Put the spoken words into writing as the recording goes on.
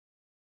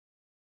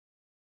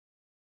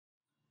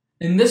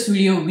In this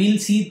video, we'll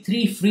see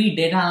 3 free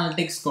data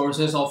analytics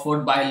courses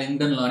offered by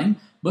LinkedIn Learning.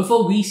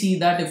 Before we see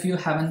that, if you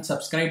haven't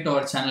subscribed to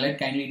our channel yet,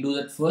 kindly do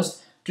that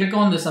first. Click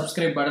on the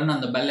subscribe button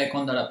and the bell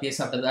icon that appears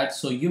after that,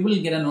 so you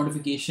will get a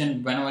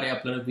notification whenever I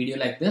upload a video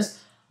like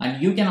this.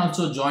 And you can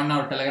also join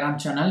our Telegram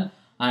channel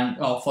and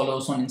follow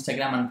us on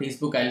Instagram and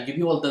Facebook. I'll give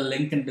you all the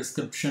link in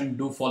description.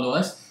 Do follow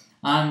us.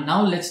 And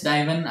now let's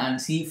dive in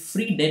and see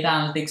free data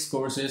analytics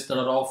courses that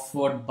are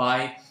offered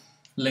by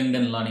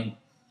LinkedIn Learning.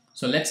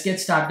 So let's get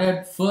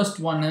started. First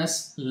one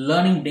is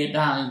Learning Data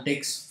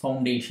Analytics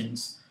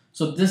Foundations.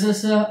 So this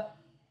is a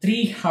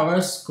 3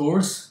 hours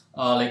course,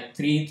 like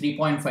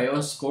 3.5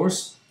 hours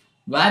course,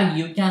 where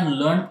you can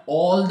learn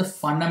all the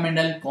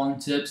fundamental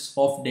concepts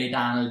of data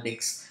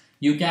analytics.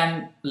 You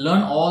can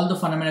learn all the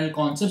fundamental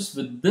concepts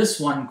with this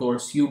one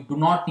course. You do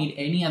not need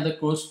any other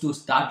course to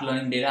start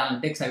learning data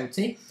analytics, I would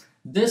say.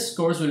 This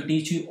course will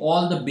teach you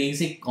all the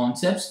basic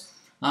concepts.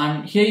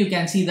 And here you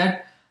can see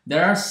that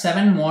there are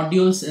 7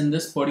 modules in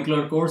this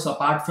particular course.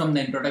 Apart from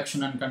the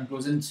introduction and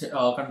conclusion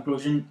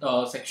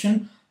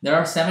section, there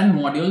are 7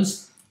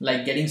 modules,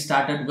 like getting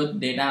started with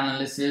data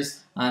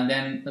analysis, and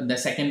then the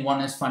second one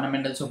is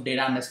fundamentals of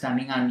data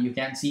understanding, and you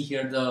can see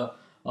here the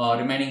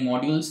remaining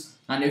modules.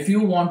 And if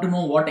you want to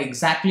know what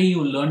exactly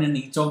you learn in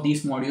each of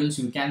these modules,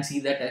 you can see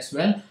that as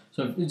well.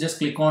 So if you just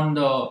click on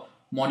the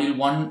module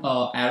 1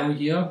 arrow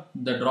here,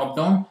 the drop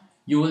down,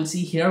 you will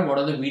see here what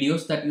are the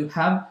videos that you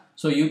have.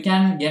 So you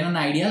can get an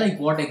idea like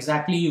what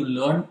exactly you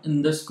learn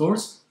in this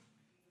course.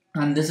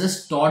 And this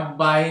is taught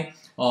by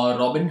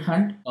Robin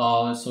Hunt.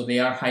 So they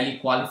are highly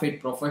qualified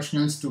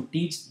professionals to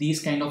teach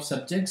these kind of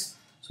subjects.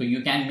 So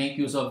you can make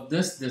use of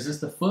this. This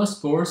is the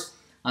first course.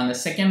 And the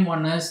second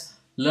one is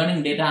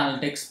Learning Data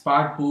Analytics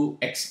Part 2,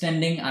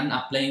 Extending and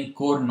Applying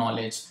Core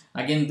Knowledge.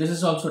 Again, this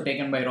is also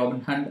taken by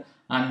Robin Hunt,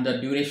 and the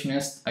duration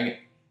is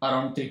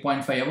around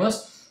 3.5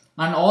 hours.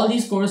 And all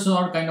these courses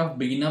are kind of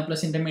beginner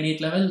plus intermediate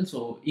level.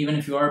 So even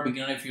if you are a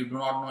beginner, if you do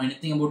not know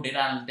anything about data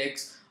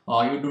analytics,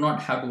 you do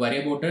not have to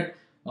worry about it.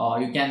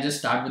 You can just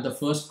start with the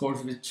first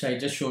course which I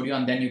just showed you,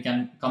 and then you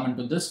can come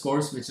into this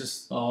course, which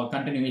is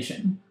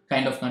continuation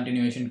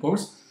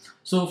course.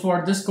 So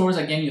for this course,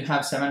 again, you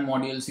have 7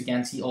 modules. You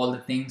can see all the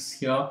things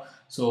here.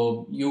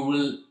 So you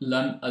will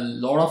learn a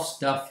lot of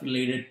stuff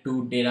related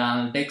to data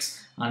analytics,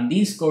 and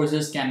these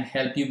courses can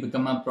help you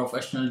become a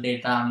professional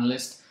data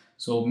analyst.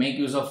 So make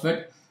use of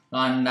it.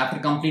 And after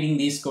completing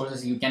these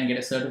courses, you can get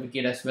a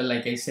certificate as well,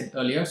 like I said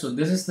earlier. So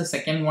this is the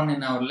second one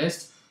in our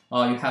list.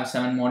 You have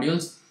 7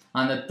 modules.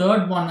 And the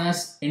third one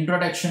is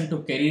Introduction to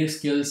Career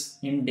Skills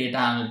in Data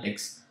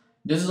Analytics.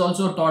 This is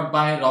also taught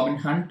by Robin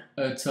Hunt.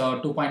 It's a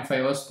 2.5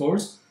 hours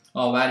course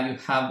where you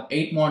have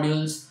 8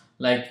 modules,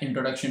 like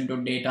Introduction to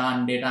Data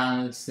and Data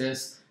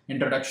Analysis,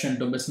 Introduction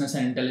to Business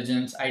and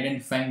Intelligence,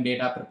 Identifying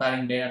Data,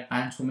 Preparing Data,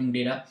 Transforming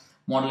Data,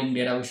 Modeling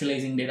Data,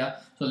 Visualizing Data.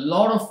 So a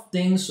lot of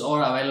things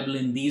are available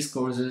in these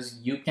courses.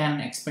 You can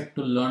expect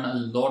to learn a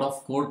lot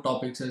of core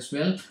topics as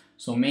well.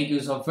 So make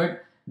use of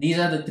it. These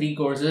are the 3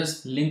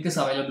 courses. Link is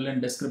available in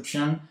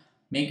description.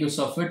 Make use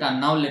of it.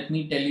 And now let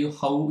me tell you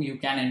how you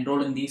can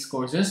enroll in these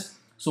courses.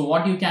 So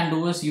what you can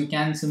do is you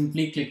can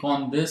simply click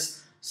on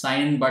this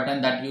sign in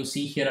button that you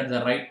see here at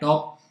the right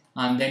top,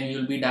 and then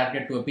you'll be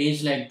directed to a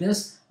page like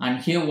this. And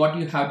here what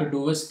you have to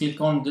do is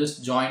click on this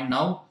join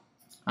now.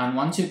 And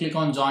once you click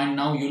on join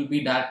now, you'll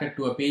be directed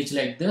to a page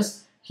like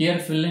this. Here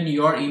fill in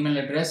your email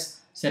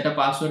address, set a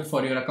password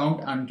for your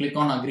account, and click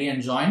on agree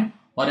and join.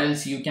 Or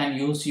else you can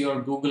use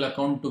your Google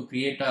account to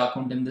create an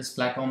account in this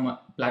platform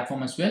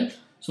as well.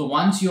 So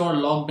once you are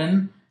logged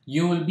in,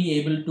 you will be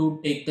able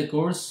to take the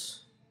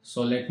course.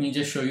 So let me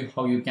just show you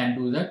how you can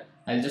do that.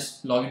 I'll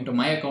just log into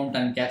my account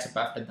and catch up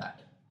after that.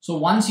 So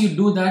once you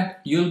do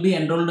that, you'll be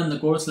enrolled in the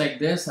course like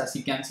this. As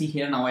you can see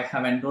here, now I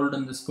have enrolled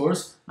in this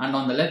course, and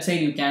on the left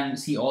side you can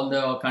see all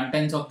the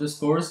contents of this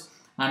course.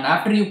 And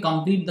after you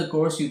complete the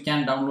course, you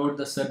can download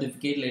the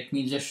certificate. Let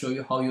me just show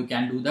you how you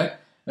can do that.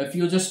 If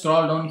you just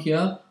scroll down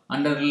here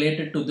under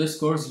related to this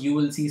course, you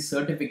will see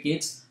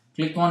certificates.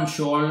 Click on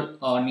show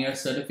all near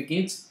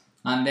certificates,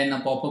 and then a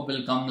pop-up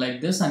will come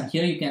like this. And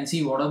here you can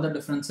see what are the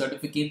different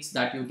certificates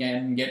that you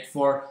can get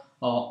for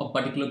a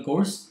particular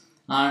course.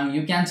 And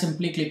you can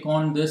simply click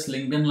on this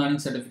LinkedIn Learning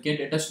certificate.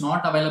 It is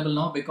not available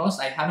now because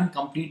I haven't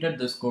completed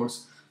this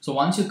course. So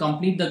once you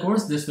complete the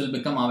course, this will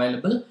become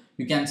available.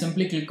 You can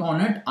simply click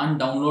on it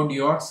and download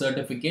your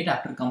certificate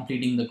after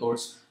completing the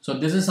course. So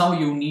this is how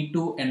you need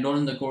to enroll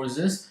in the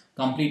courses,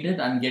 complete it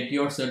and get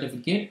your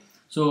certificate.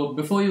 So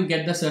before you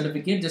get the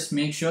certificate, just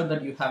make sure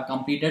that you have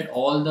completed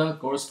all the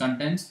course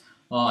contents.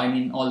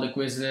 All the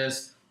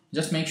quizzes.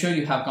 Just make sure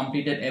you have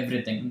completed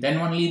everything. Then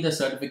only the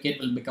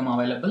certificate will become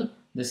available.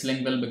 This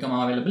link will become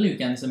available. You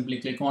can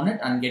simply click on it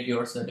and get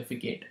your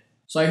certificate.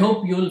 So I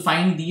hope you will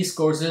find these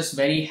courses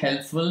very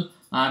helpful.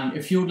 And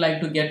if you would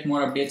like to get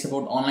more updates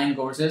about online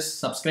courses,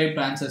 subscribe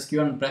to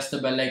AnswersQ and press the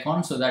bell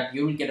icon so that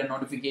you will get a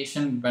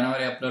notification whenever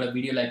I upload a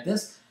video like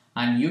this.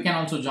 And you can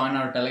also join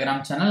our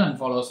Telegram channel and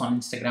follow us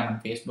on Instagram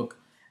and Facebook.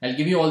 I'll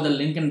give you all the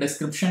link in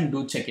description.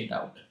 Do check it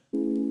out.